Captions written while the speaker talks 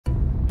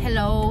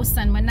Hello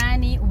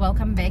Sanmanani,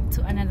 welcome back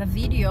to another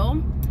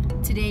video.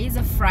 Today is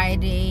a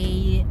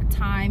Friday,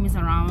 time is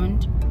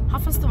around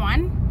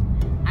 1:30.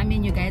 I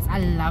mean, you guys, I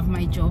love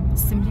my job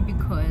simply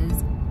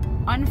because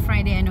on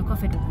Friday I knock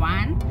off at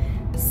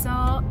 1, so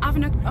I've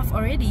knocked off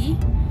already.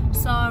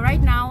 So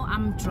right now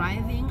I'm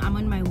driving. I'm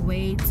on my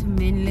way to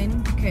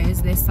mainland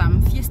because there's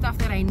some few stuff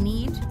that I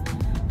need.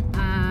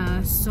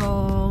 So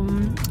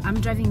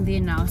I'm driving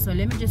there now, so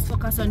let me just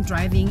focus on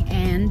driving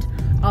and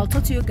I'll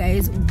talk to you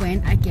guys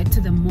when I get to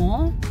the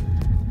mall.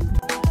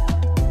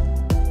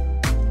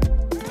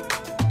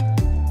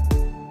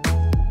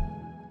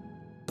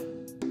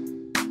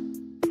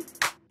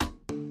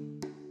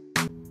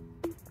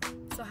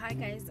 So hi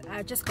guys,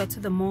 I just got to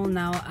the mall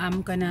now.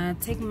 I'm gonna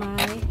take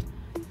my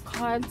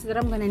cards that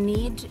I'm gonna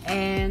need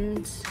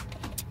and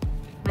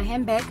my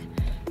handbag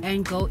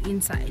and go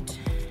inside.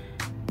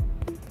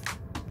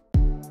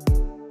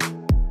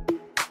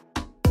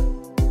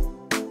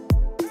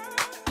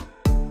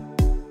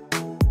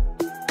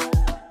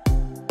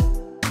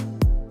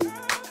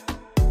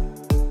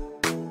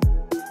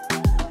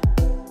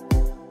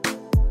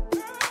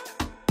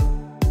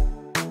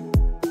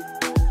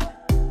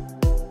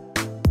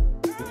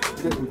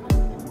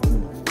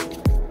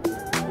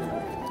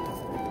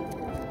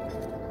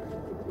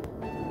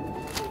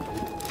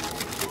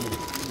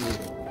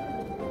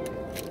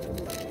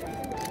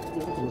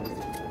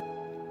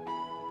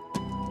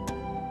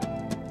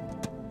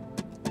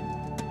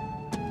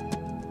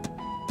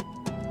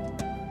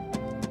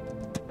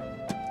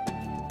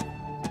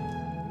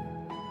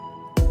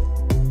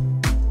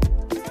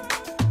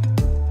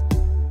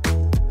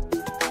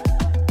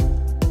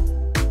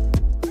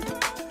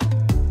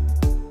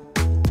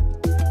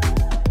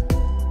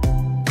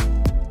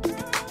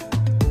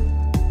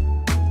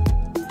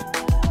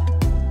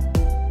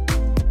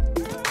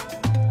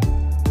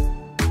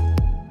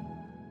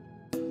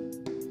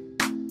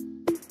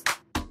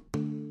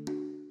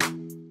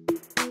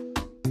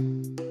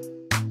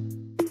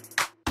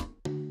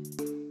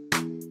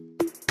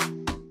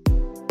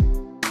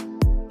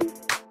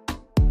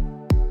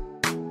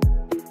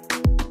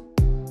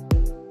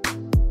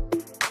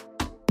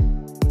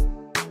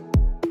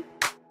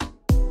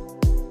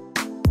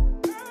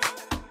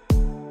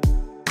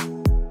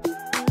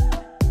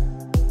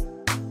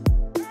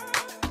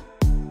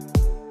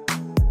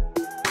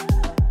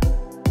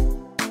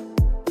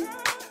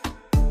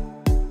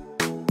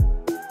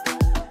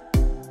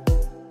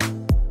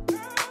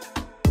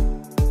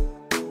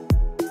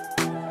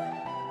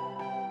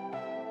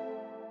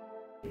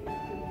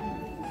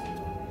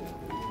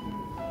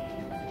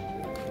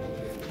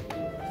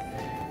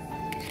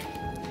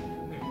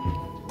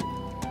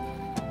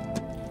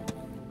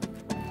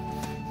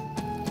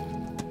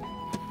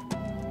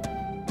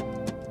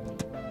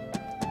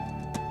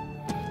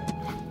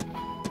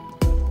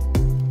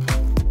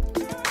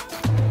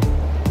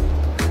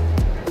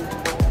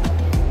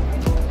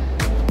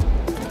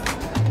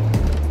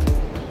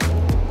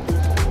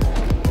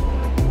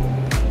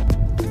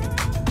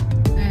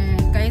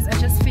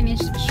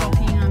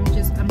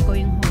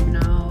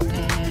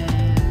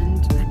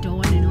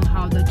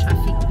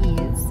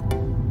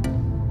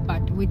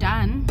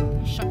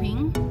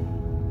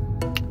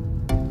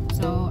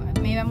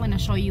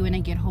 Show you when I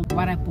get home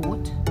what I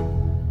bought,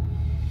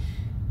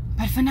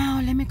 but for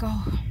now let me go.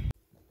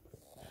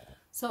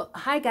 So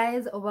hi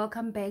guys,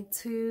 welcome back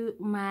to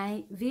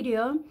my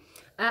video.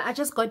 I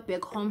just got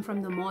back home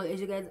from the mall.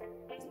 As you guys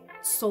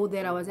saw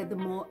that I was at the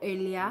mall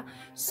earlier,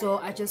 so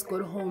I just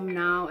got home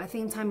now. I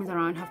think time is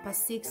around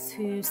 6:30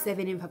 to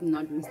 7 if I'm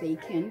not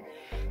mistaken.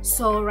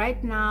 So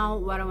right now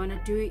what I want to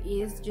do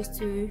is just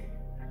to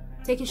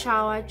take a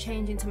shower,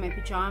 change into my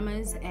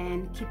pajamas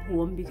and keep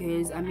warm,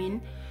 because I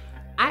mean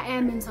I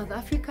am in South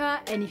Africa,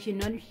 and if you're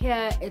not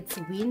here, it's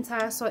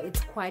winter, so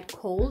it's quite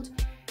cold.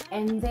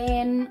 And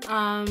then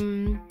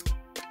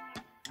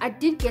I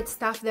did get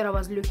stuff that I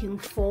was looking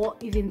for,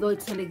 even though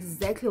it's not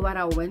exactly what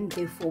I went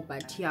there for,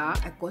 but yeah,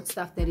 I got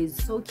stuff that is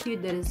so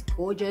cute, that is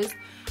gorgeous.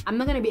 I'm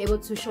not going to be able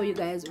to show you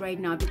guys right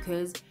now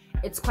because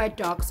it's quite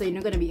dark, so you're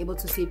not going to be able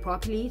to see it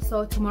properly.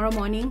 So tomorrow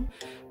morning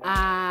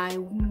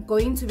I'm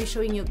going to be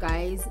showing you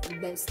guys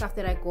the stuff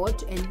that I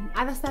got and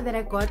other stuff that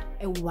I got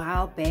a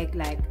while back,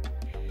 like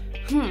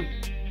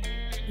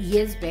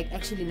years back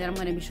actually, that I'm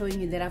going to be showing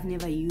you that I've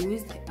never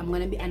used. I'm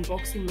going to be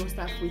unboxing those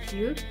stuff with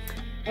you,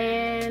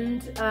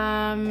 and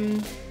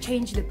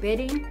change the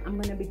bedding. I'm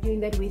going to be doing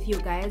that with you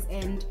guys.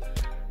 And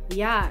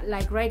yeah,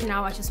 like right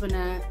now I just want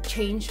to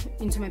change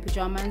into my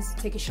pajamas,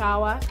 take a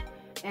shower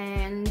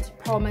and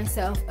pour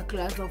myself a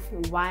glass of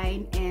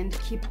wine and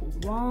keep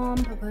warm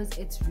because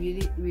it's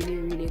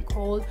really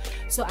cold.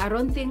 So I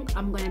don't think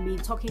I'm going to be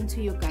talking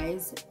to you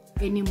guys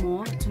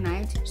anymore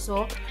tonight,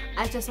 so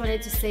I just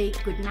wanted to say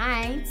good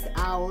night.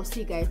 I will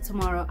see you guys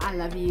tomorrow. I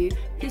love you.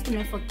 Please do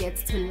not forget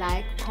to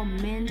like,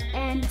 comment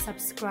and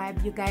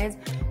subscribe. You guys,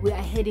 we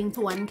are heading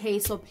to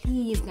 1K, so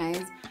please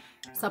guys,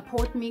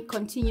 support me,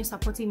 continue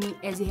supporting me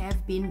as you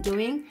have been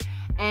doing.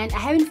 And I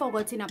haven't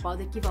forgotten about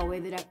the giveaway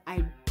that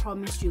I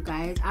promised you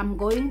guys. I'm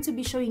going to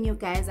be showing you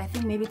guys, I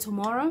think maybe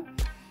tomorrow,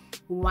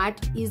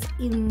 what is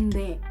in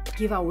the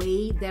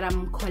giveaway that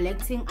I'm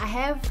collecting. I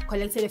have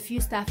collected a few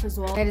stuff as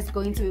well that is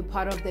going to be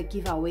part of the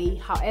giveaway.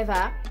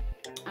 However,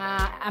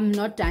 I'm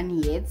not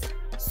done yet,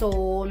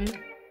 so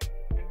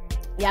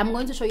yeah, I'm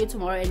going to show you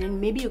tomorrow, and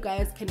then maybe you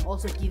guys can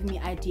also give me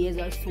ideas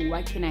as to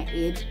what can I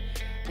add,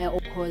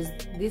 because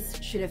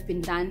this should have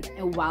been done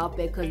a while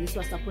back, because this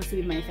was supposed to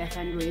be my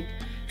 500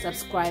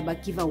 subscriber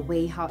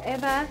giveaway.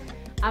 However,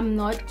 I'm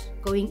not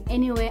going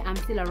anywhere. I'm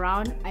still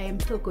around. I am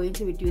still going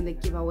to be doing the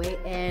giveaway,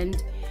 and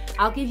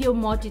I'll give you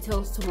more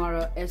details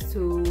tomorrow as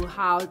to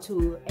how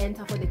to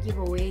enter for the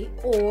giveaway,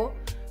 or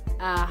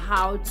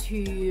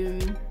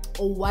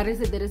or what is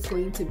it that is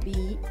going to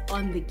be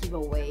on the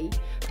giveaway.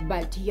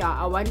 But yeah,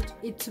 I want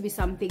it to be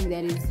something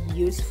that is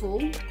useful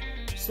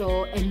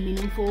and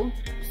meaningful,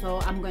 so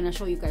I'm gonna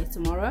show you guys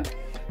tomorrow.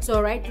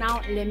 So right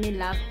now, let me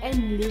love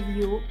and leave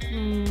you.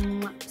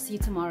 See you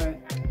tomorrow.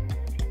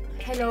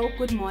 Hello,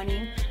 good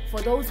morning.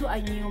 For those who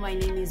are new, my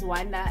name is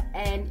Wanda,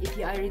 and if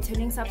you are a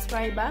returning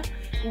subscriber,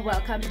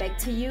 welcome back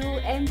to you,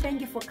 and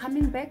thank you for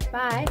coming back.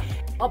 Bye.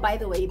 Oh, by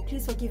the way,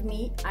 please forgive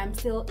me, I'm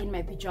still in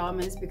my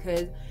pajamas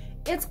because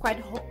it's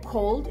quite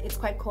cold. It's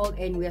quite cold,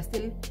 and we are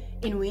still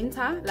in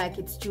winter. Like,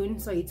 it's June,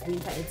 so it's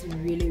winter. It's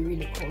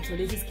really cold, so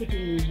this is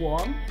keeping me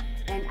warm.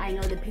 And I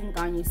know the pink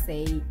gown, you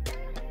say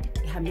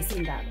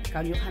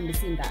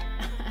that.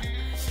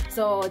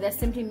 So that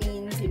simply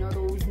means, you know,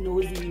 those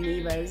nosy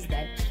neighbors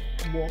that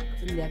walk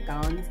in their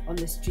gowns on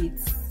the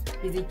streets,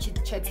 busy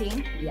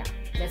chit-chatting. Yeah,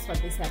 that's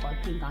what they say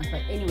about pink gowns.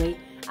 But anyway,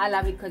 I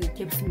love it because it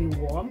keeps me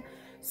warm.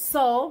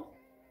 So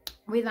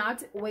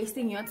without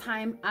wasting your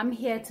time, I'm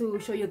here to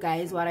show you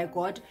guys what I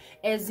got.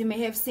 As you may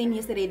have seen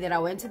yesterday, that I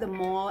went to the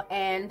mall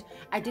and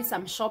I did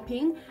some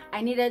shopping.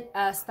 I needed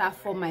stuff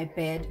for my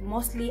bed.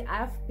 Mostly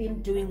I've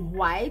been doing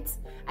white.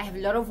 I have a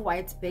lot of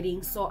white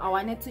bedding, so I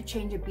wanted to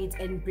change a bit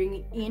and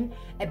bring in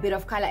a bit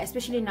of color,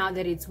 especially now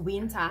that it's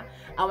winter.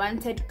 I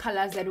wanted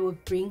colors that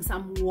would bring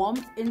some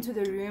warmth into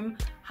the room.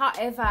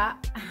 However,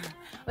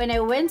 when I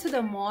went to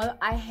the mall,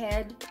 I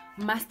had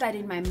mustard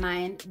in my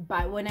mind,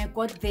 but when I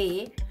got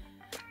there,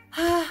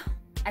 I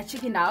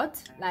chickened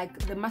out. Like,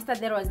 the mustard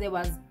that was there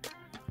was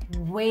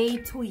way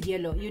too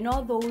yellow. You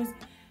know, those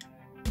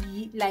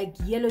like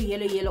yellow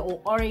or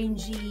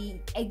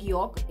orangey egg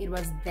yolk. It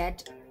was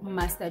that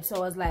mustard. So I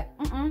was like,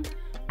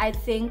 I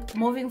think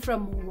moving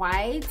from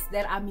white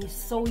that I'm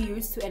so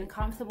used to and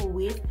comfortable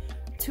with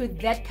to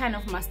that kind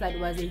of mustard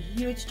was a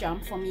huge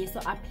jump for me.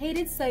 So I played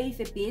it safe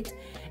a bit,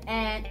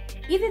 and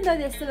even though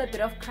there's still a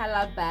bit of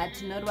color,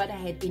 but not what I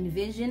had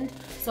envisioned.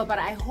 So, but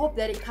I hope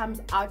that it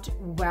comes out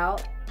well.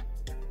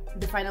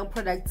 The final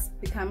product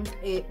becomes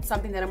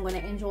something that I'm going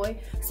to enjoy.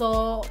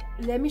 So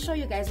let me show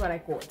you guys what I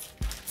got.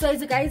 So as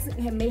you guys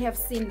may have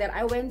seen, that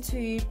I went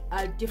to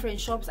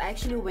different shops. I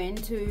actually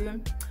went to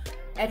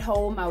At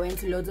Home, I went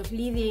to Loads of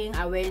Living,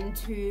 I went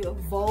to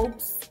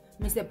Faux,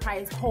 Mr.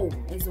 Price Home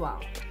as well.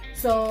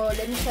 So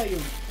let me show you.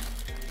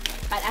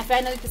 But I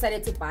finally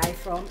decided to buy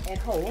from At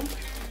Home.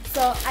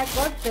 So I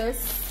got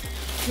this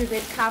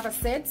duvet cover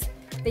set.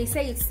 They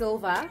say it's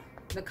silver.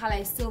 The color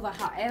is silver,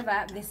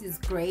 however, this is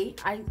gray.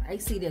 I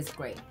see it as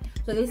gray.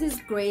 So this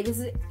is gray. This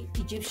is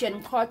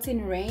Egyptian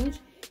cotton range,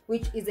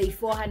 which is a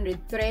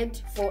 400 thread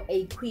for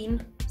a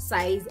queen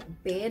size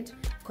bed,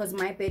 because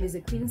my bed is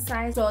a queen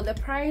size. So the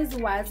price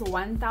was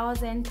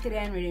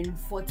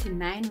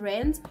 1,349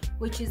 rands,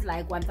 which is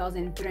like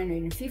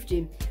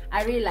 1,350.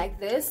 I really like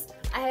this.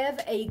 I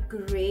have a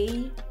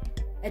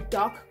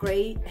dark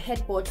gray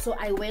headboard, so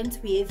I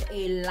went with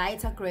a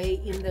lighter gray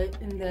in the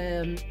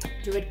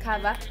duvet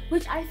cover,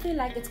 which I feel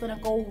like it's gonna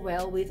go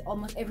well with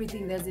almost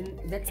everything that's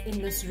in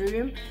this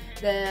room.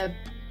 The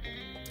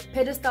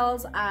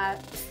pedestals are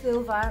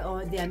silver,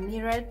 or they are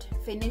mirrored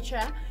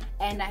furniture,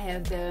 and I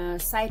have the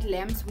side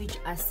lamps, which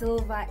are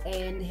silver,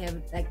 and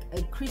have like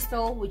a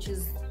crystal, which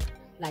is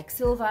like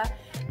silver,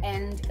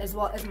 and as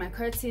well as my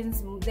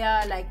curtains, they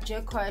are like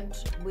jacquard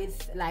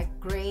with like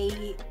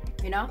gray,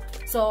 you know.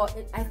 So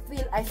I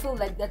feel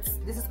like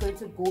this is going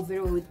to go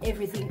very well with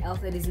everything else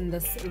that is in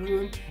this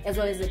room, as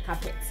well as the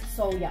carpets.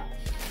 So yeah.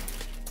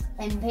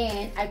 And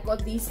then I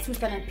got these two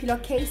standard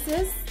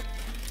pillowcases,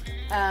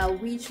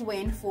 which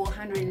went for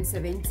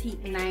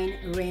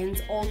 179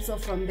 rands, also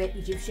from the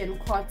Egyptian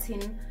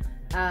cotton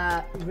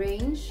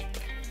range.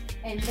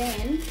 And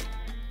then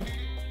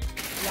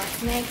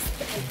what's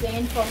next,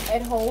 again from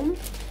At Home,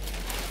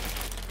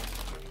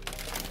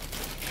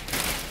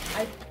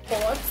 I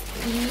bought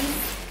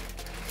these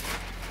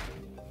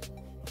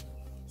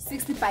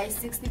 60 by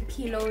 60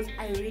 pillows.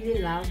 I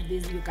really love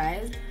these, you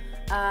guys.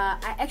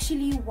 I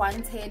actually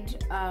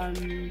wanted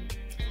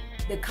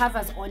the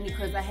covers only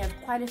because I have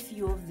quite a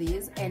few of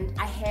these, and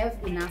I have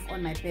enough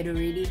on my bed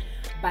already,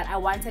 but I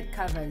wanted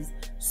covers.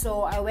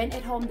 So I went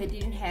At Home, they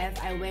didn't have.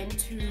 I went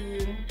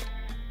to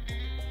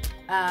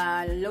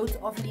Loads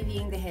of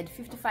Living, they had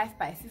 55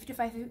 by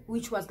 55,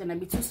 which was gonna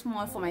be too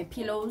small for my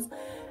pillows.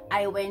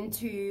 I went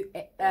to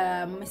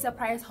Mr.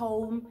 Price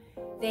Home,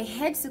 they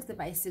had 60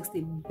 by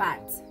 60,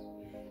 but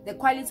the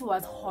quality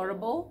was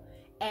horrible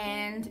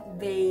and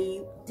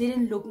they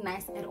didn't look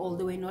nice at all.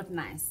 They were not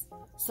nice.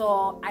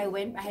 so I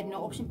had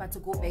no option but to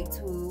go back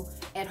to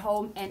at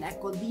home, and I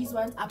got these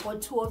ones. I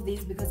bought 2 of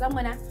these because I'm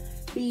gonna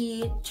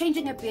be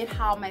changing a bit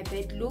how my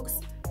bed looks,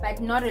 but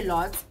not a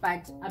lot.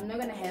 But I'm not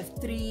gonna have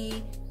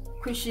 3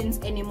 cushions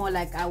anymore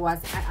like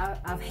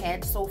I've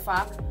had so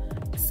far,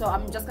 so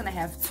I'm just gonna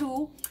have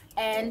 2.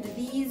 And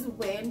these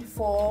went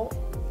for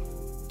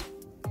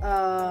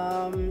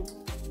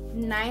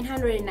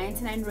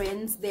 999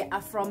 rands. They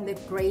are from the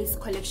Grace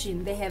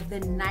collection. They have the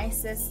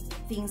nicest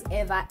things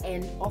ever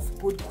and of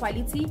good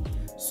quality,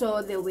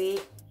 so they weigh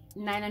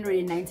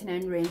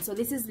 999 rands. So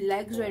this is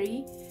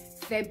luxury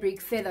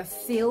fabric, feather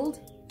filled.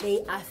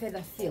 They are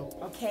feather filled,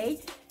 okay?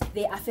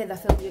 They are feather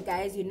filled, you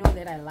guys. You know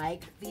that I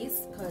like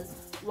this because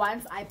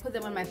once I put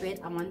them on my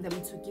bed, I want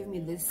them to give me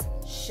this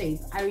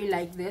shape. I really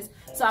like this.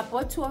 So I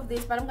bought 2 of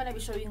these, but I'm going to be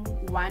showing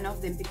one of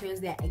them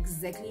because they are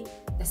exactly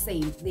the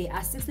same. They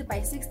are 60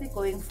 by 60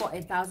 going for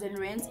 1,000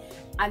 rands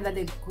under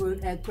the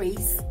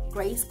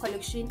Grace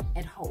collection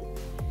at home.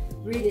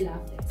 Really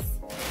love this.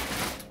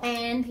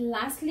 And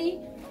lastly,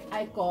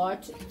 I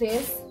got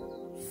this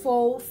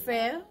Faux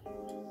fair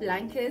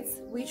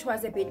blankets, which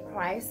was a bit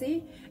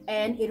pricey,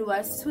 and it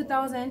was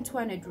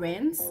 2,200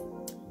 rands.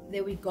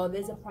 There we go.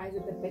 There's a price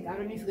at the back. I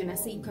don't know if you're gonna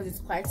see it because it's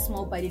quite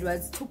small, but it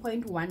was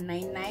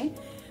 2.199.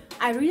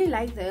 I really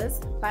like this,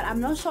 but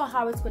I'm not sure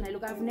how it's gonna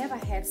look. I've never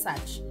had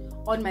such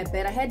on my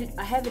bed. I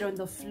have it on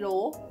the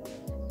floor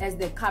as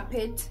the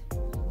carpet,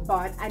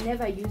 but I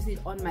never use it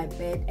on my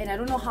bed, and I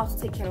don't know how to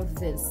take care of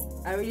this.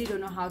 I really don't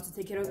know how to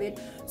take care of it,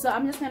 so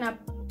I'm just gonna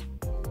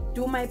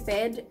do my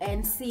bed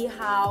and see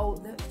how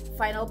the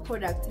final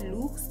product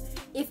looks.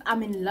 If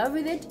I'm in love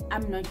with it,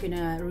 I'm not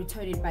gonna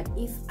return it, but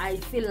if I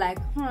feel like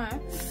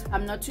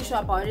I'm not too sure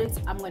about it,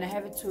 I'm gonna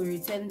have it to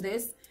return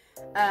this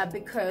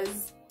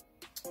because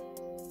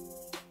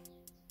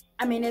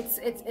I mean it's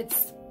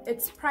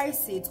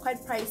pricey. It's quite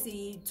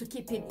pricey to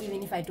keep it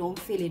even if I don't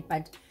feel it,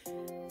 but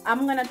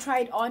I'm gonna try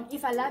it on.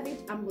 If I love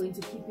it, I'm going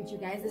to keep it, you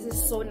guys. This is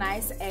so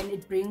nice and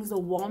it brings the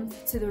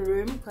warmth to the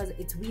room because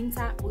it's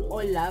winter. We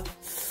all love,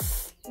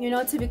 you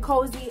know, to be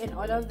cozy and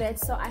all of that.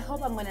 So I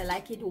hope I'm gonna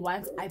like it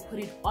once I put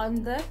it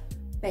on the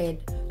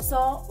bed.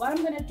 So what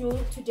I'm gonna do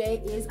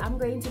today is I'm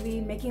going to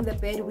be making the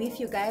bed with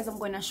you guys. I'm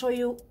gonna show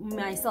you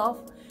myself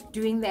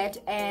doing that,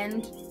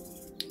 and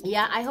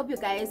yeah, I hope you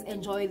guys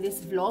enjoy this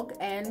vlog.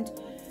 And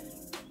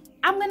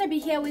I'm gonna be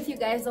here with you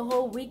guys the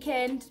whole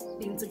weekend,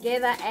 being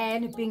together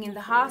and being in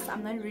the house.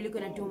 I'm not really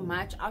gonna do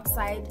much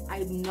outside.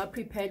 I'm not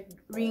prepared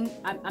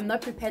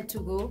to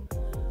go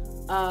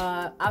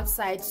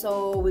outside,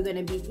 so we're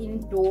gonna be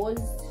indoors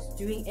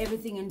doing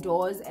everything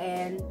indoors.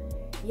 And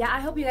yeah,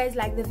 I hope you guys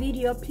like the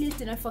video. Please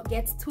do not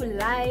forget to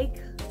like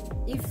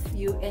if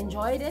you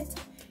enjoyed it.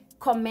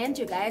 Comment,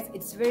 you guys.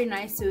 It's very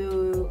nice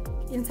to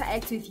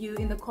interact with you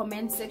in the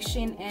comment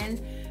section.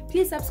 And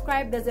please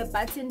subscribe. There's a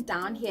button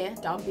down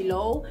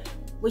below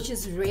which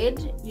is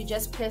red. You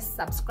just press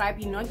subscribe.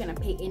 You're not gonna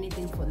pay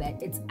anything for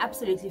that. It's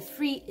absolutely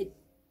free. It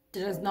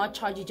does not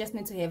charge. You just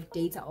need to have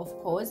data, of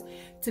course,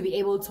 to be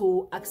able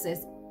to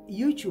access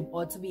YouTube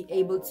or to be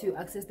able to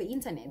access the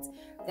internet.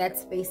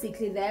 That's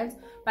basically that.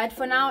 But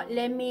for now,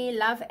 let me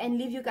love and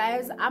leave you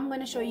guys. I'm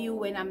gonna show you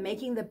when I'm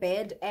making the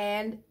bed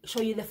and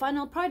show you the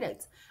final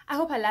product. I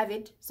hope I love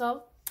it.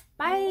 So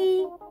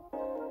bye.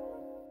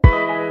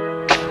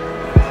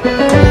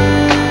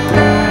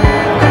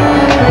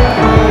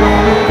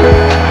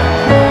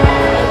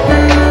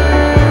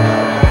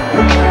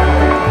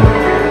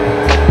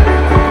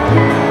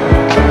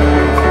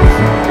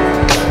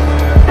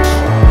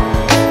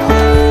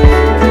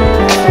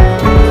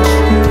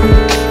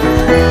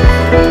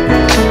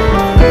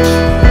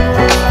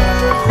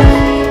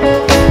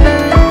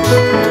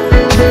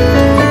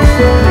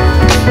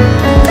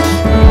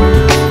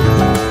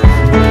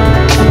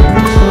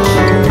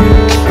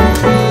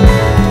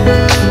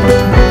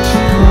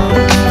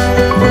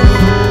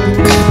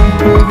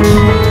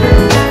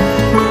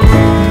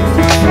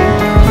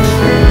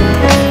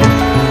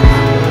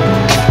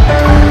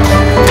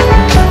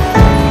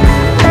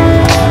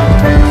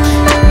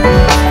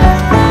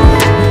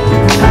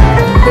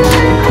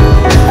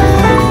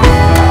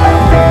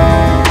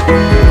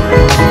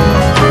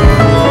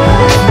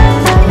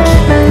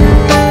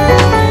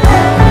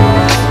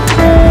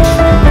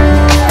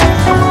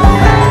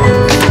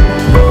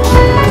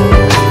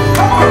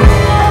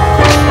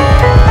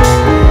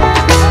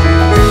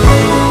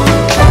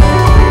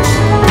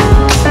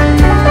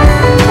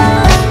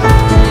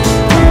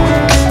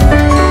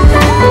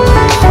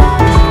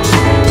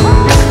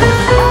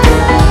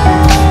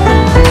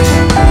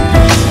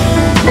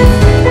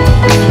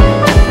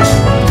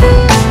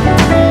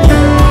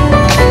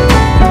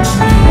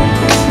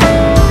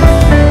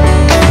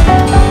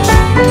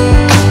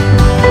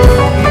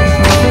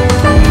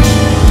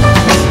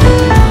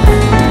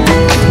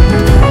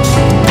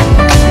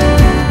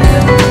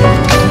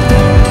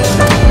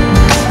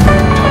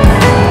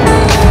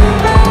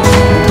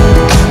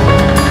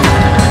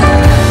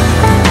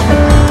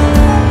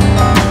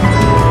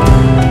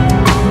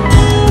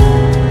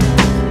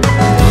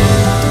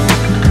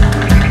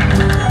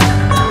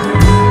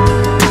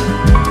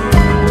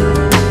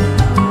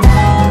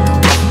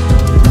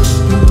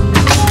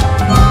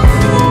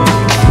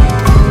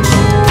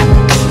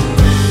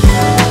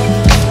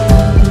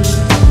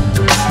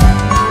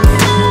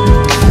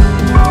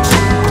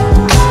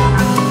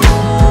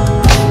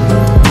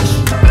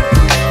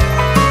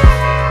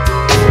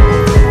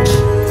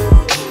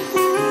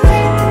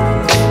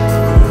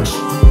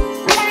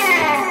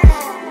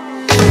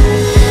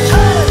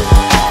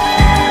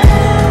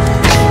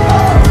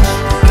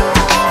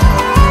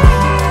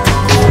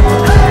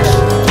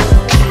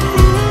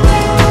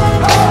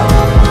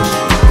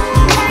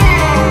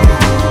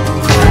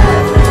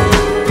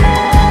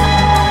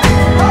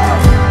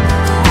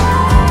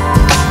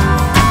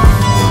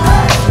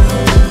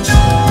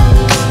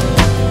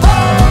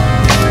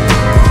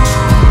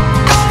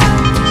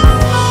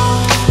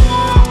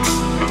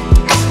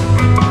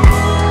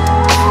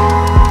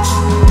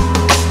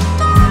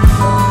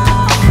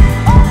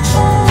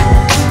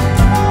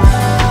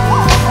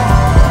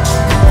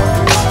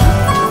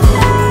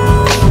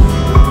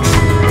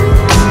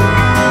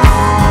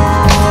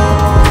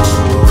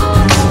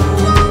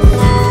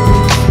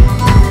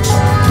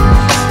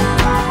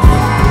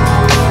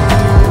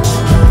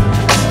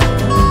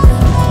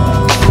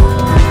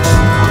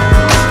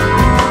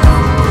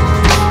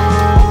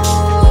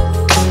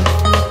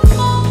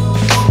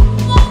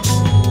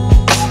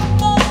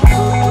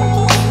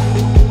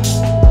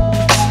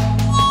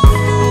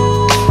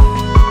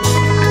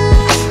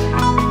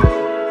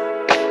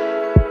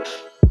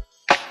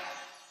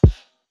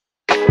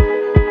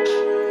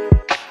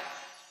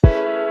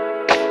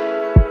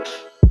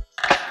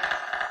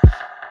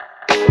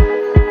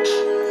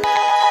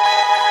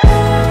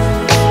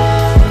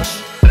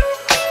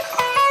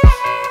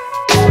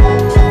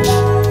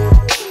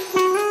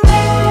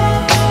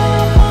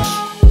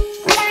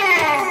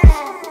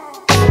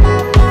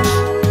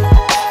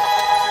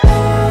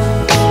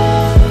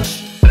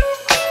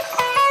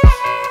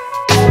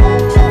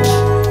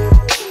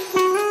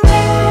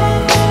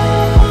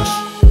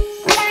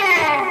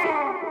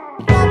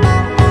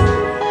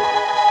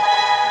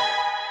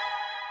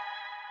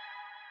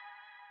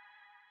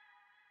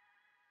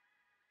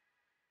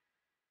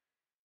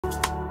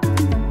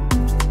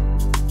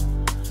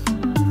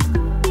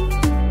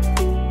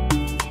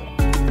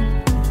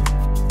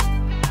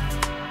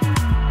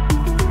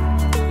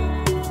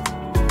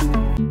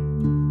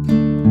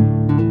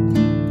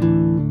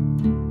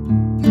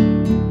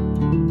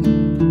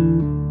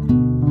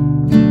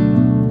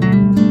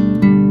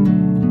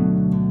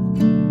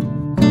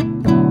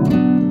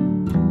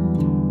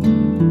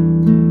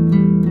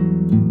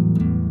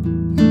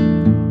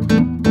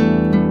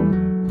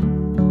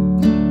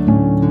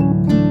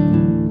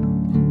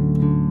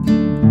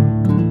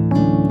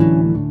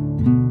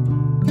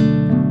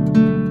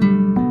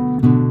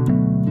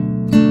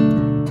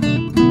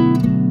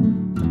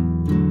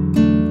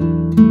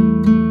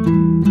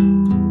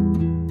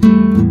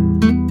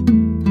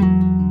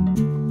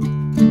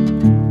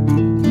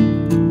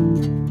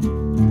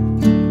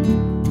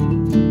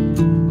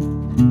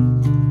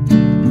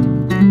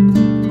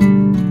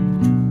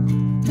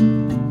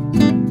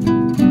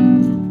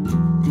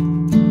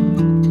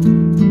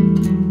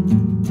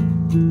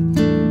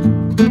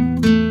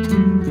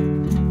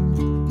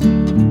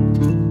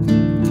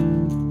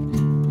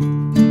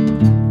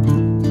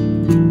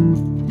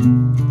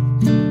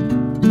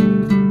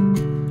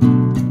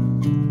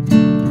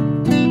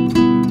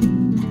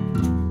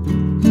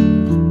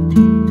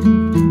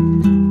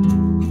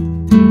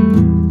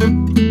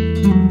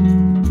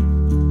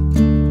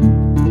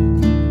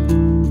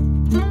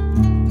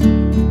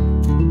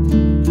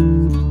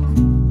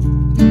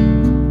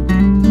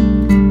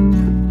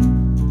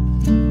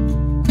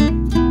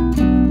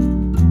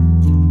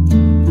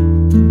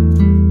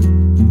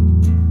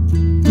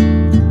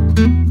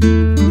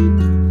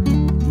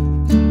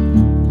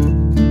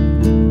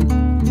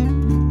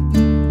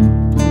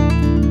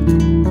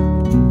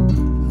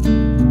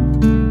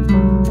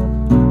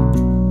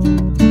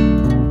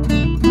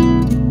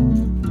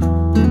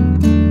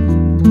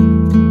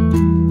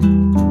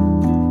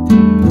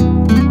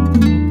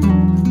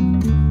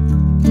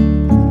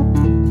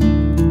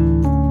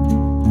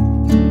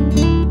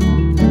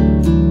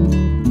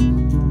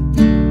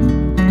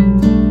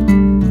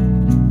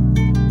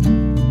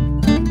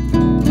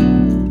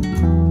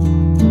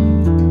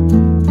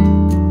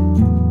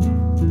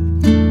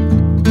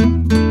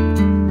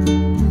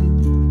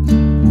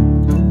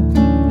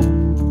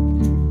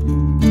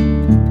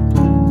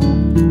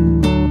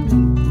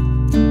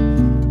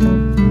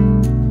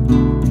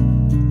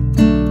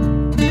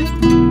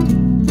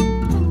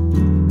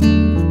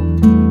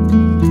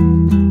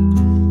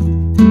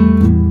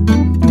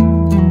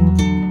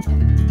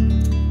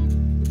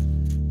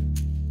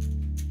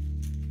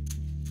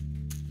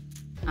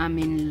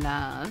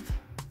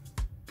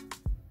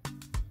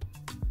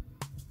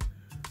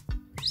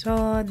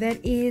 So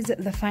that is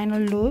the final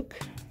look.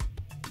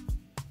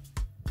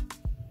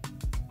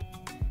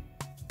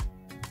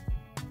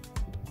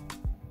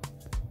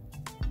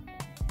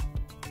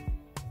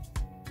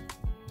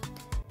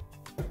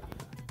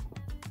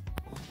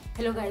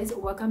 Hello guys,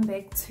 welcome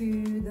back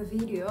to the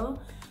video.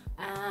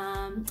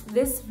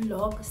 This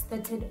vlog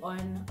started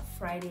on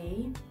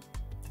Friday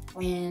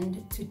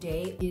and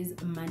today is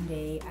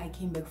Monday. I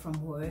came back from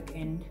work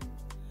and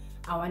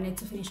I wanted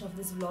to finish off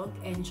this vlog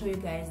and show you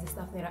guys the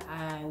stuff that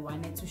I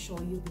wanted to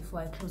show you before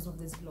I close off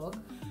this vlog.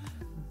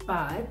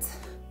 But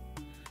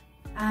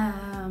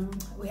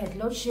we had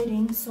load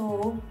shedding,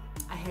 so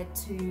I had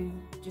to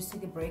just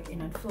take a break and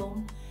not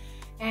film.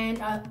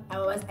 And I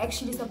was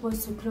actually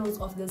supposed to close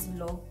off this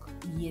vlog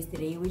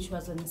yesterday, which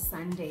was on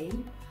Sunday.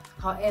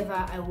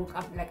 However, I woke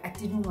up like I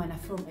didn't want to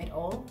film at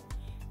all,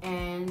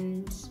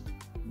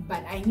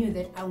 but I knew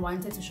that I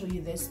wanted to show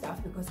you this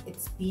stuff because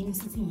it's been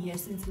sitting here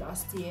since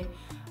last year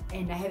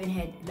and I haven't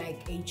had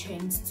like a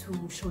chance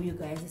to show you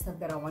guys the stuff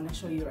that I want to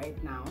show you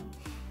right now.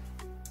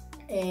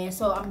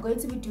 So I'm going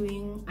to be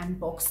doing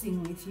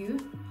unboxing with you.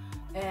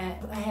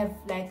 I have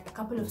like a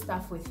couple of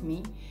stuff with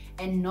me,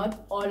 and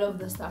not all of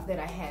the stuff that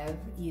I have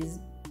is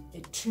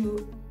a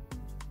true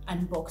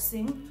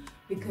unboxing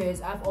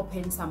because I've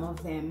opened some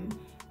of them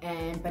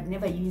but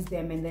never used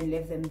them and then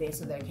left them there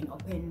so that I can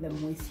open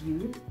them with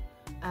you.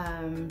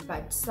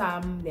 But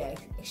some they're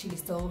actually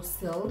still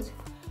sealed,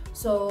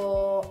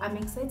 so I'm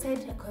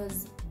excited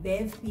because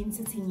they've been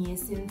sitting here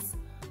since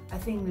I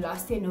think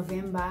last year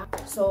November.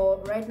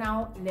 So right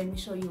now let me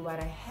show you what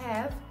I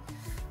have.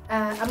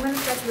 I'm gonna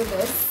start with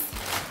this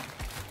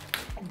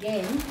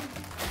again.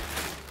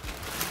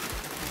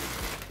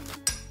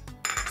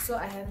 So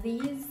I have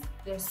these,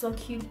 they're so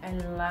cute, I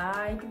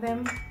like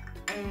them.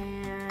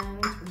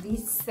 And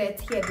this set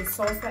here, the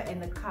saucer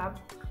and the cup,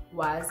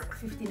 was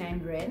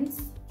 59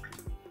 rands.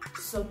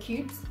 So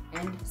cute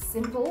and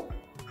simple,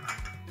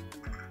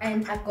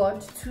 and I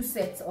got 2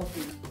 sets of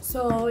these.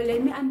 So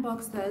let me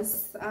unbox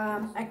this.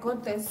 I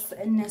got this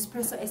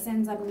Nespresso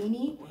Essenza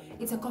Mini.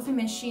 It's a coffee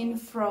machine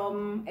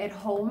from at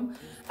home.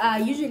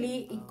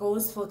 Usually it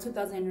goes for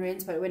 2,000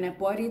 rands, but when I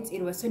bought it,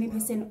 it was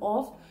 20%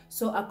 off,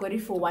 so I got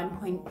it for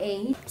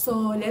 1.8. So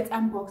let's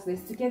unbox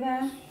this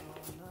together.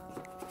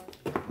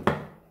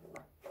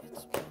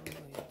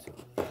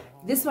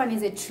 This one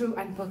is a true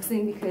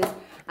unboxing because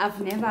I've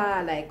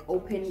never like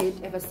opened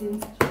it ever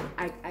since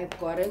I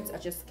got it. I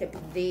just kept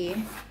it there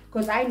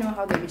because I know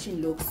how the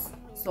machine looks,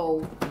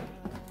 so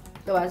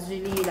there was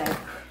really like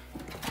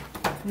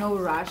no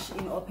rush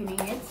in opening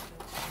it.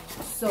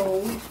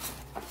 So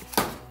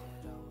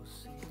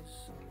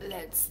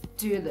let's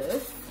do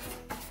this.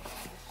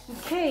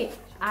 Okay,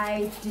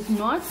 I did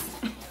not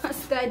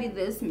study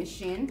this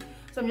machine,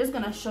 so I'm just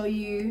gonna show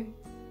you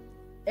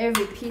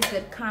every piece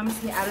that comes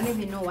here. I don't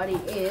even know what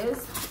it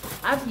is.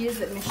 I've used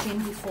the machine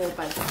before,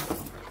 but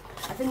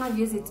I think I've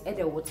used it at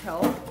a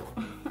hotel.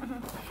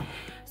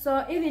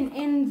 So even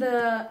in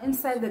the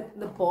inside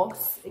the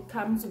box, it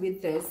comes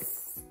with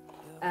this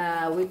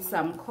with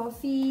some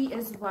coffee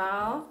as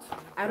well.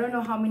 I don't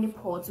know how many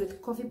pods,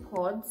 with coffee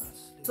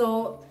pods.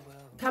 So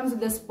it comes with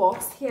this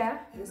box here.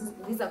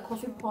 These are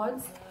coffee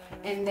pods,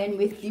 and then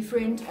with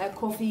different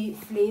coffee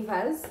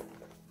flavors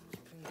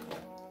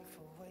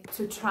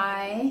to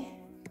try.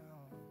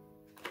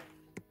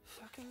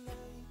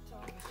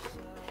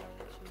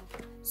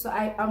 So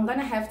I'm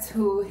gonna have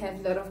to have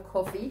a lot of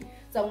coffee.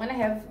 So I'm gonna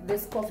have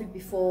this coffee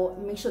before,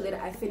 make sure that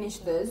I finish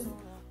this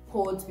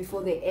pods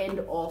before the end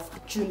of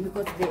June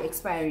because they're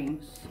expiring.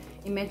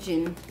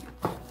 Imagine.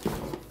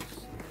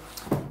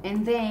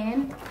 And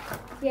then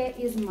here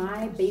is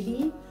my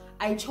baby.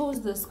 I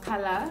chose this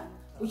color,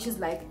 which is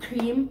like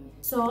cream.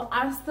 So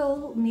I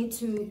still need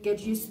to get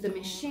used to the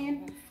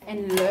machine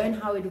and learn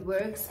how it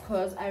works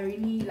because I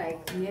really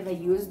like never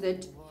used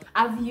it.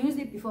 I've used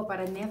it before,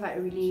 but I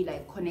never really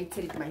like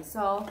connected it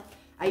myself.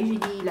 I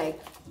usually like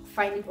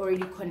find it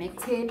already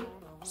connected,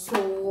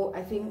 so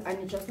I think I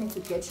just need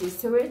to get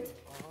used to it.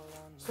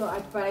 So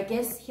but I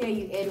guess here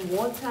you add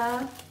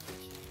water,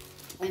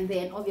 and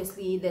then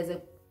obviously there's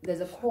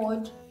a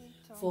cord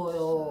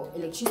for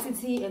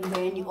electricity, and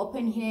then you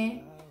open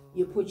here,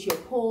 you put your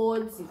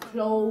pods, you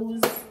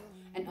close,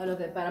 and all of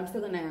that. But I'm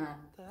still gonna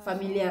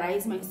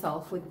familiarize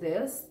myself with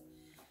this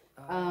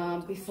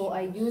before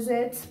I use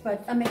it,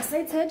 but I'm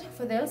excited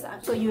for this.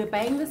 So you were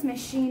buying this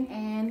machine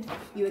and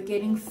you were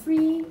getting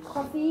free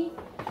coffee,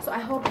 so I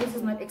hope this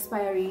is not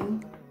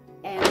expiring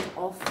end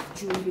of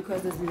June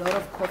because there's a lot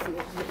of coffee,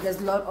 there's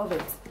a lot of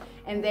it.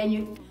 And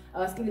then I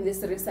was given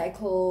this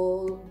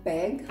recycle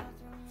bag,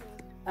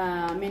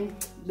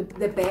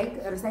 the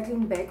bag, a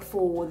recycling bag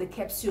for the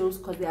capsules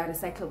because they are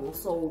recyclable.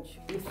 So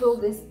you fill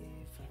this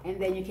and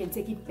then you can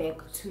take it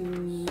back to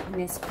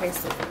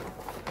Nespresso.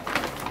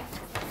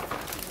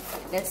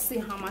 Let's see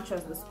how much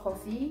was this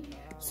coffee.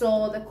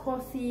 So the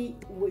coffee,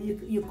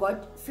 you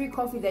got free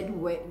coffee that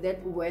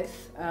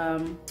worth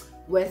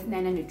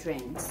 900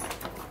 rands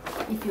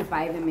if you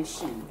buy the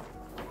machine.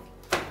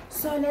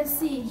 So let's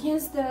see,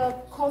 here's the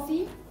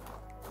coffee.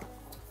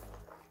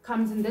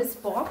 Comes in this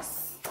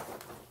box.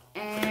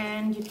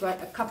 and you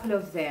got a couple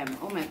of them.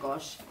 Oh my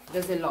gosh,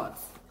 there's a lot.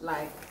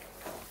 Like,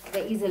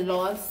 there is a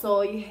lot.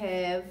 So you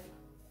have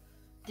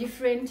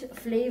different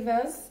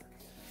flavors.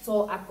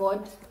 So I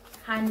got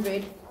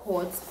 100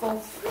 pots for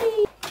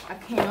free. I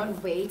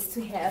cannot wait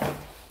to have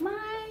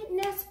my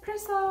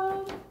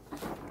Nespresso.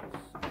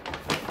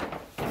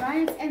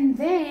 Right, and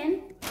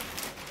then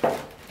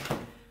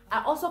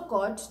I also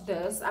got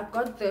this. I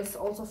got this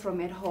also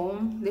from at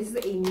home. This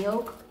is a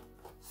milk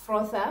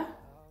frother.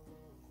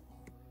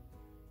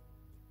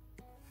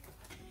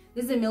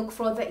 This is a milk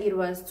frother. It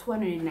was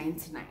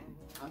 $299.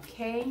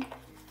 Okay,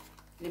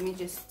 let me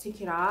just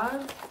take it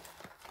out.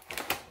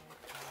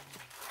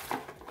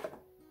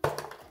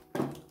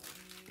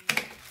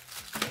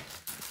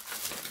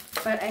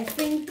 But I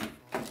think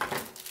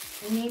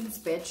it needs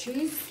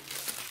batteries,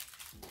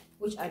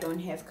 which I don't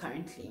have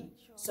currently.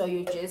 So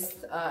you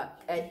just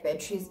add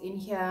batteries in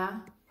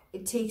here.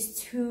 It takes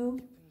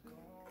two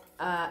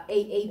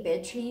AA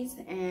batteries,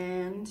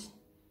 and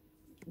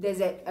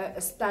there's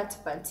a start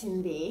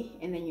button there,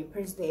 and then you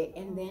press there,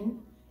 and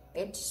then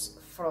it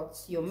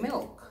froths your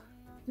milk.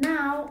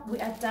 Now we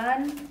are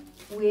done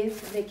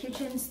with the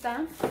kitchen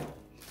stuff,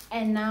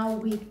 and now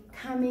we're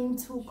coming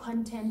to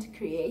content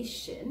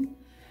creation.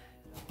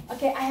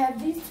 Okay, I have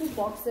these two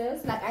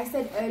boxes. Like I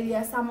said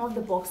earlier, some of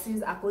the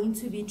boxes are going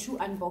to be true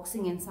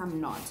unboxing and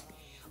some not.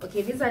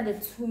 Okay, these are the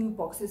two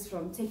boxes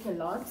from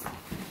Takealot,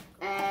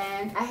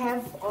 and I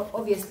have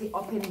obviously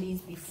opened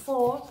these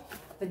before,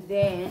 but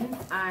then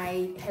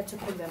I had to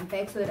put them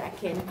back so that I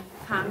can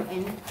come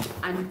and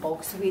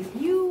unbox with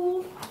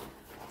you.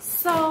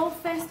 So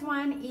first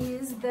one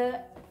is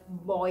the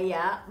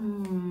Boya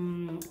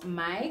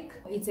mic.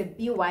 It's a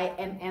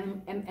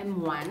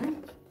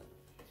BYMM1.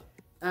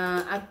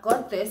 I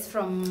got this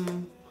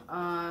from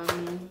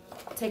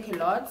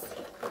Takealot,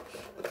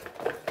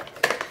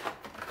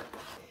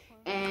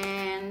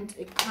 and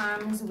it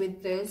comes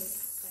with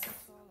this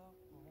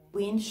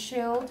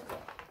windshield,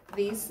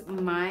 this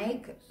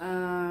mic.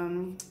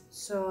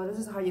 So this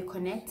is how you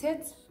connect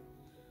it.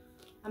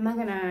 I'm not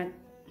gonna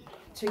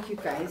take you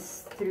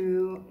guys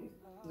through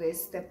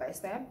this step by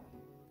step.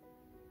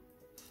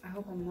 I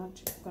hope I'm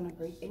not gonna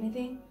break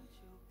anything.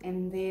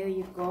 And there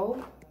you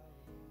go.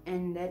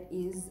 And that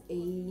is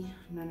a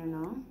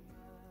no.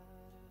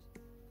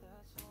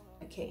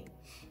 Okay,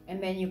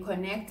 and then you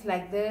connect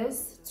like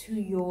this to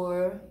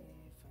your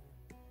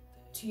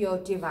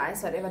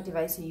device, whatever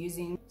device you're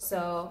using.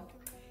 So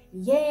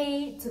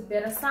yay to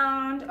better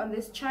sound on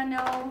this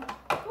channel.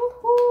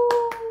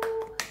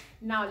 Woohoo!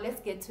 Now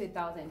let's get to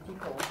 1,000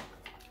 people.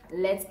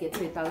 Let's get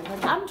to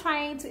 1,000. I'm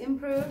trying to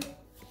improve,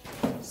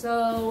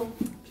 so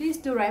please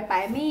do right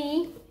by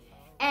me.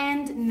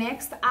 And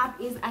next up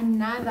is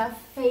another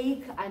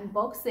fake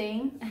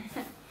unboxing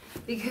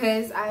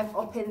because I've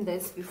opened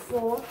this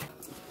before.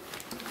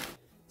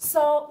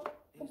 So,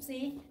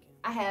 oopsie,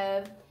 I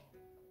have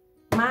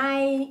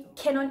my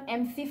Canon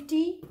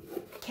M50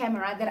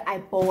 camera that I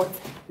bought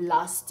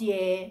last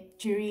year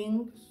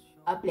during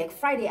Black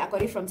Friday. I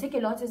got it from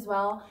Takealot as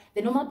well.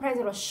 The normal price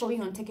that was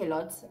showing on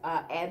Takealot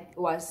app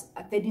was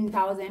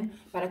 13,000,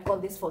 but I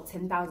got this for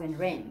 10,000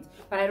 rand.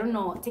 But I don't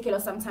know,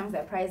 Takealot sometimes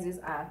their prices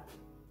are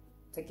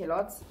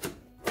Takealot.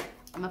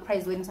 I'm a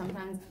price winner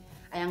sometimes.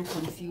 I am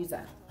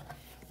confuser.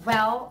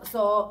 Well,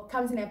 so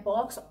comes in a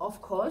box,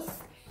 of course,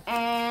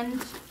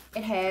 and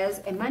it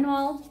has a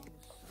manual.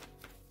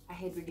 I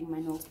hate reading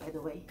manuals, by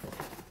the way,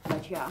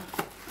 but yeah.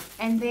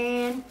 And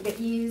then there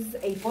is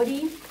a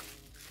body,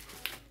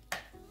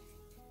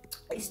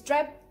 a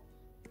strap,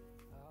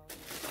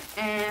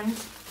 and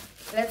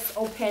let's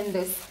open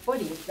this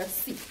body. Let's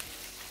see.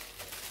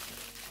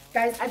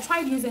 Guys, I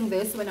tried using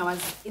this when I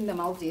was in the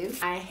Maldives.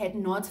 I had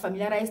not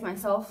familiarized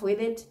myself with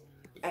it.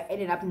 I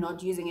ended up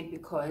not using it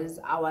because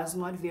I was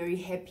not very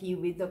happy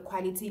with the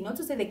quality. Not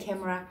to say the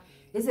camera,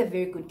 this is a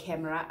very good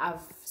camera.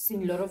 I've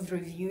seen a lot of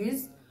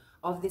reviews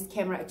of this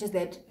camera. It's just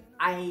that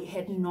I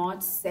had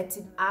not set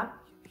it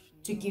up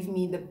to give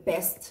me the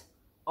best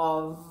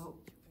of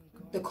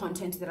the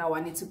content that I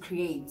wanted to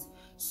create.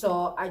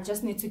 So I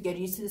just need to get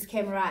used to this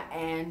camera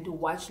and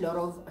watch a lot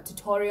of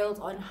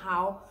tutorials on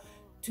how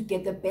to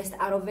get the best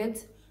out of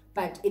it.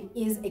 But it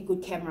is a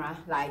good camera.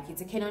 Like,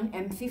 it's a Canon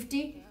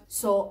M50,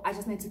 so I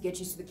just need to get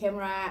used to the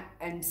camera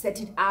and set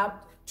it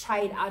up, try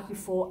it out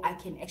before I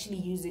can actually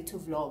use it to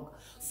vlog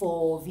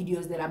for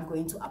videos that I'm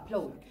going to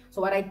upload. So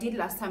what I did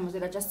last time was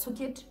that I just took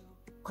it,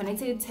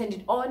 connected it, turned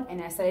it on,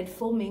 and I started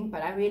filming.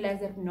 But I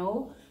realized that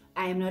no,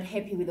 I am not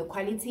happy with the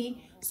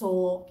quality,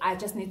 so I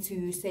just need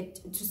to set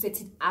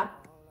it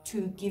up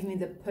to give me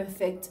the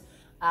perfect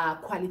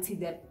quality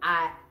that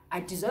I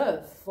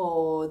deserve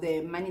for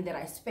the money that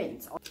I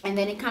spent. And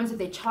then it comes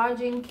with a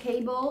charging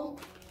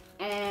cable,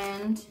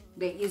 and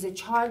there is a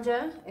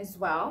charger as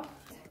well,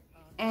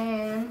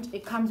 and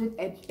it comes with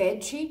a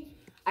battery.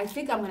 I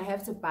think I'm gonna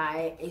have to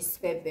buy a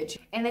spare battery.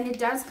 And then it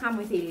does come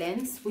with a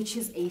lens, which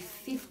is a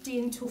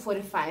 15 to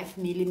 45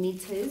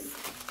 millimeters.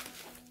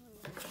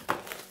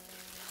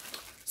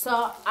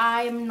 So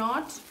I'm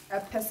not a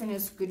person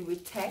who's good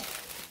with tech,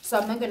 So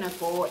I'm not gonna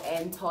go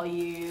and tell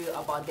you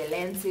about the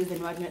lenses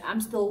and whatnot.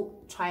 I'm still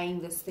trying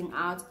this thing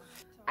out.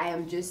 I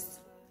am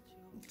just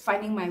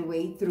finding my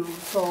way through,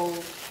 so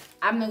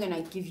I'm not gonna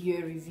give you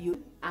a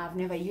review. I've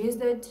never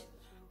used it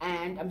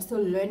and I'm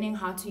still learning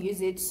how to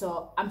use it,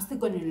 so I'm still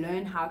going to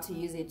learn how to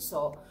use it,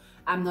 so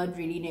I'm not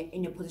really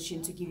in a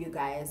position to give you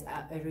guys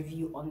a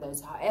review on those.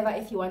 However,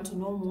 if you want to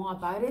know more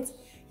about it,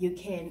 you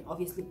can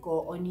obviously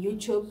go on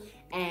YouTube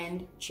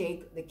and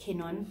check the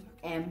Canon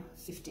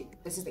M50.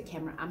 This is the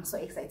camera. I'm so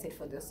excited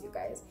for this, you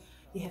guys.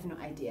 You have no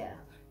idea.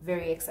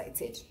 Very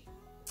excited.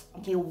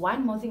 Okay,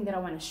 one more thing that I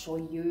want to show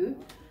you.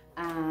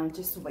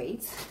 Just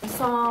wait.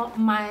 So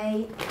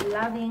my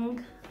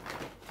loving,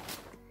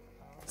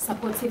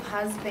 supportive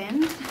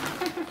husband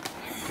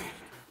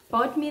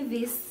bought me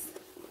this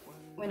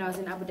when I was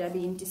in Abu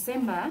Dhabi in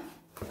December.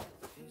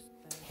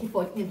 He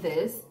bought me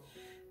this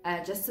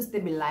just to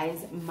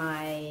stabilize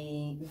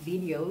my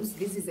videos.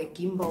 This is a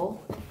gimbal.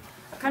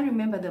 I can't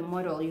remember the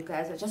model, you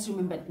guys. I just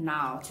remembered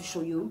now to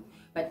show you,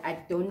 but I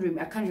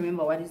can't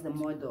remember what is the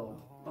model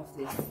of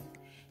this.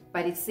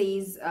 But it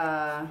says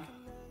oh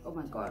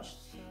my gosh,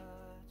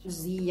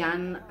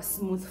 Xian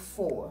Smooth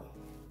 4.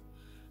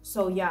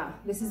 So yeah,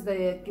 this is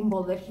the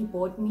gimbal that he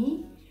bought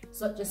me,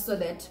 so just so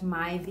that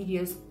my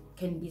videos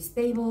can be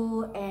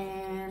stable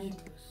and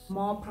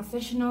more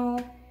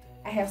professional.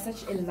 I have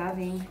such a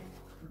loving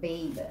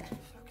babe.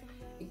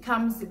 It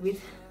comes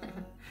with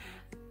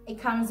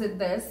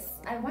this.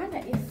 I wonder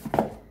if,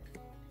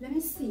 let me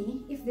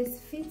see if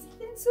this fits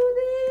into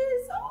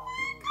this. Oh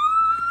my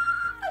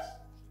gosh,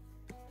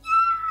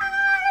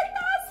 yeah, it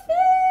does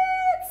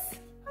fit.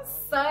 I'm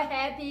so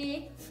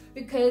happy,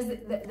 because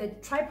the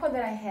tripod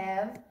that I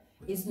have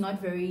is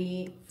not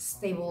very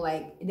stable.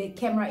 Like, the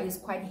camera is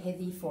quite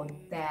heavy for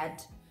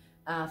that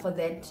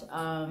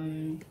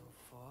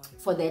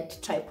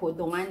tripod,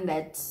 the one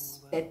that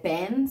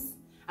bends.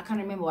 I can't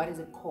remember what is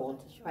it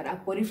called, but I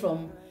bought it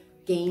from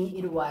Game.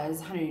 It was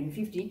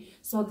 150,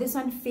 so this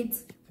one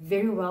fits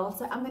very well,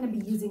 so I'm gonna be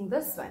using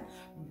this one.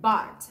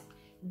 But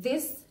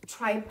this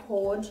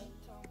tripod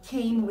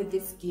came with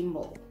this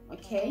gimbal,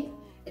 okay?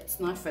 It's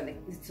not for the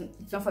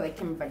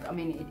camera, but I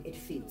mean it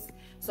fits.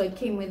 So it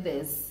came with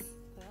this,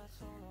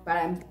 but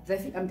I'm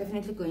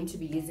definitely going to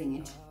be using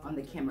it on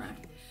the camera.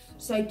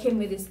 So it came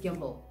with this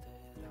gimbal.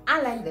 I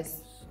like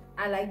this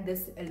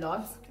a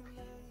lot.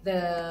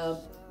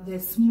 The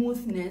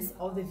smoothness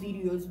of the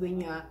videos when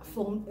you're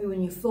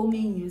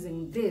filming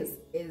using this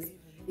is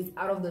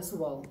out of this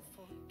world.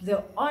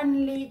 The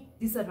only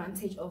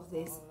disadvantage of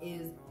this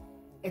is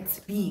it's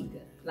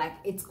big. Like,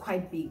 it's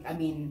quite big. I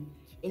mean,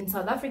 in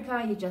South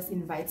Africa, you're just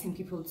inviting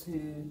people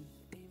to,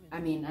 I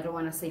mean, I don't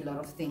want to say a lot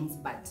of things,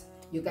 but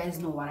you guys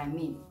know what I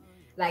mean.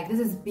 Like, this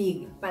is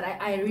big, but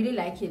I really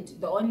like it.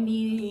 The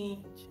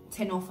only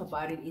turn off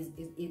about it is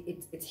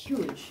it's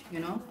huge, you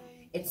know?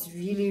 It's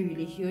really,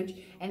 really huge.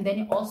 And then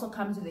it also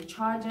comes with a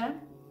charger,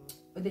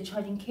 with the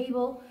charging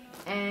cable,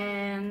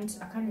 and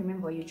I can't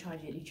remember where you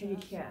charge it. You charge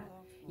it here.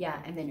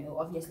 Yeah, and then you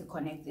obviously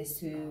connect this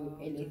to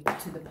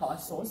the power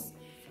source.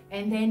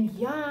 And then,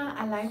 yeah,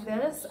 I like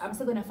this. I'm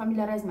still gonna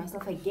familiarize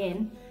myself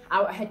again.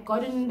 I had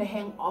gotten the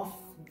hang of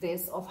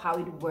this, of how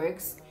it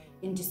works,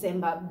 in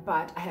December,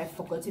 but I have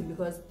forgotten,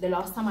 because the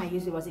last time I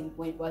used it was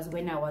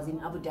when I was in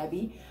Abu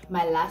Dhabi.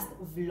 My last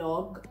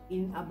vlog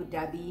in Abu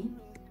Dhabi,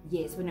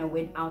 yes, when I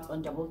went out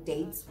on double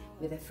dates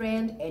with a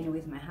friend and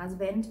with my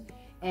husband,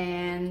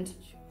 and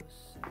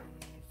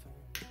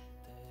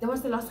that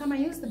was the last time I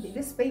used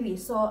this baby.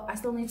 So I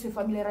still need to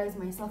familiarize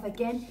myself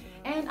again,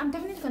 and I'm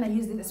definitely gonna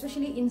use this,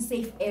 especially in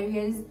safe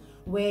areas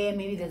where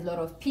maybe there's a lot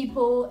of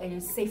people and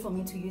it's safe for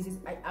me to use this.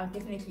 I'll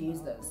definitely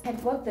use this. I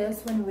bought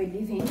this when we were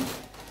leaving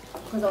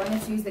because I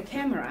wanted to use the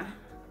camera,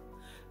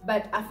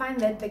 but I find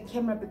that the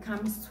camera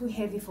becomes too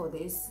heavy for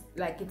this.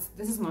 Like,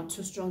 this is not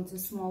too strong, it's a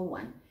small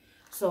one,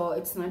 so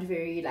it's not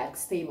very like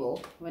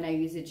stable when I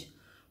use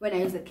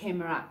the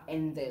camera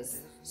and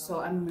this. So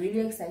I'm really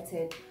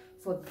excited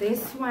for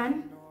this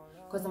one,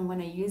 because I'm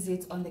gonna use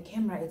it on the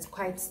camera. It's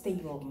quite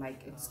stable,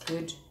 like it's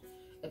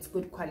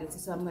good quality,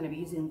 so I'm gonna be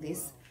using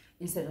this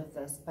instead of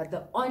this. But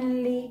the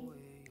only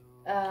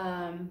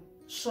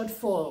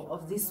shortfall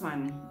of this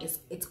one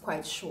is it's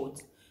quite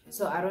short,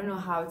 so I don't know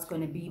how it's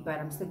gonna be, but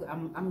I'm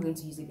going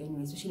to use it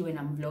anyway. Especially when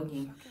I'm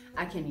vlogging,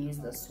 I can use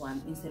this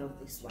one instead of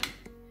this one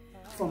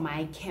for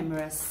my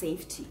camera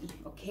safety,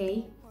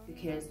 okay?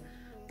 Because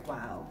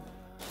wow,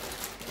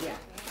 yeah.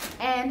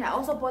 And I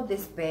also bought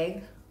this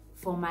bag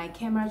for my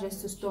camera,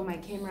 just to store my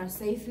camera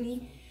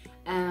safely.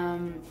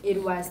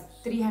 It was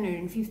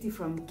 350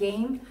 from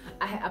Game.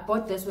 I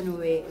bought this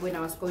when I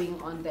was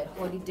going on that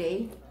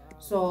holiday.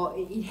 So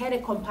it had a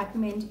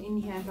compartment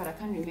in here, but I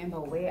can't remember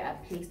where I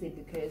placed it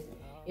because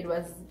it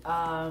was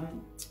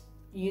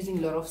using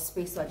a lot of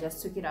space. So I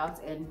just took it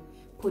out and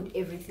put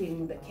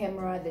everything, the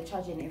camera, the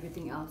charger and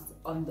everything else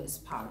on this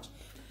pouch.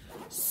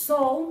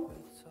 So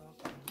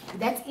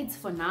that's it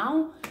for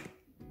now.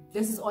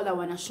 This is all I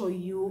want to show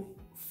you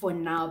for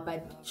now,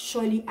 but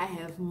surely I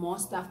have more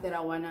stuff that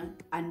I want to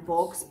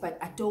unbox, but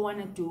I don't want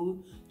to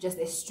do just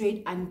a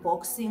straight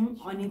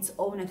unboxing on its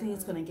own. I think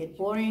it's gonna get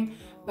boring,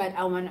 but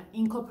I want to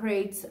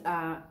incorporate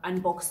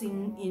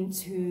unboxing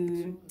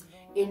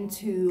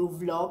into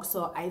vlogs.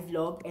 So I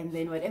vlog, and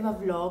then whatever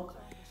vlog,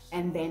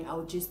 and then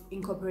I'll just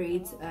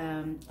incorporate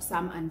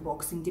some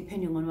unboxing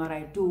depending on what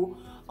I do.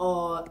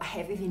 Or I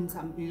have even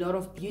a lot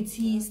of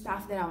beauty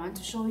stuff that I want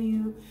to show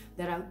you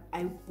that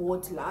I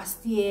bought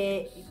last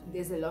year.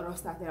 There's a lot of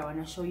stuff that I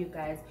want to show you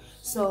guys.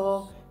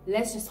 So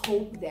let's just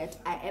hope that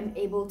I am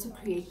able to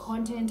create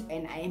content,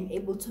 and I am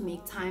able to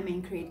make time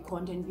and create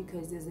content,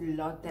 because there's a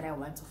lot that I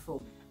want to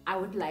film. I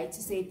would like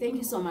to say thank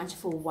you so much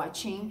for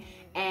watching,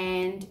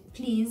 and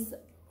please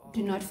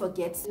do not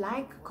forget to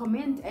like,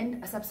 comment,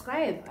 and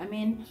subscribe. I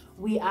mean,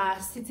 we are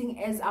sitting,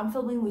 as I'm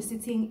filming, we're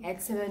sitting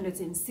at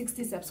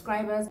 760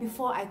 subscribers.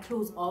 Before I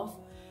close off,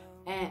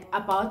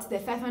 about the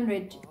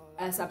 500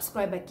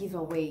 subscriber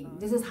giveaway,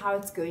 this is how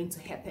it's going to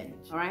happen.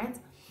 All right,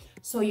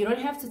 so you don't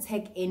have to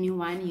tag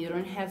anyone, you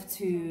don't have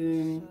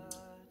to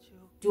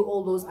do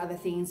all those other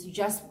things. You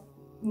just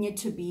need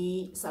to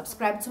be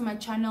subscribed to my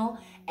channel,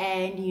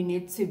 and you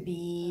need to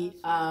be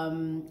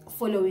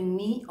following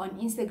me on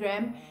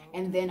Instagram,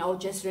 and then I'll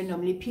just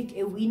randomly pick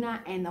a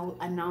winner and I'll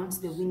announce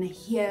the winner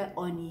here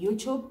on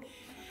YouTube.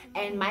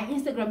 And my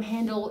Instagram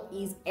handle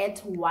is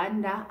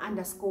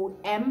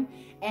 @wanda_m,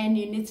 and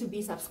you need to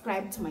be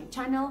subscribed to my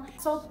channel.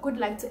 So good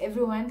luck to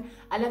everyone.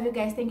 I love you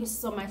guys. Thank you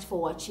so much for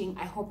watching.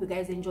 I hope you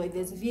guys enjoyed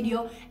this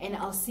video, and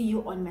I'll see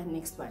you on my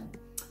next one.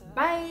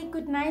 Bye,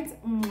 good night.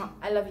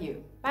 I love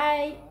you.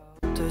 Bye.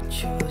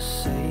 That you were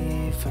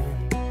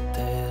saving,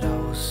 that I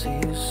will see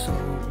you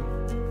soon.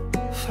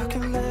 If I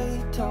can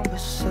lay down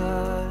beside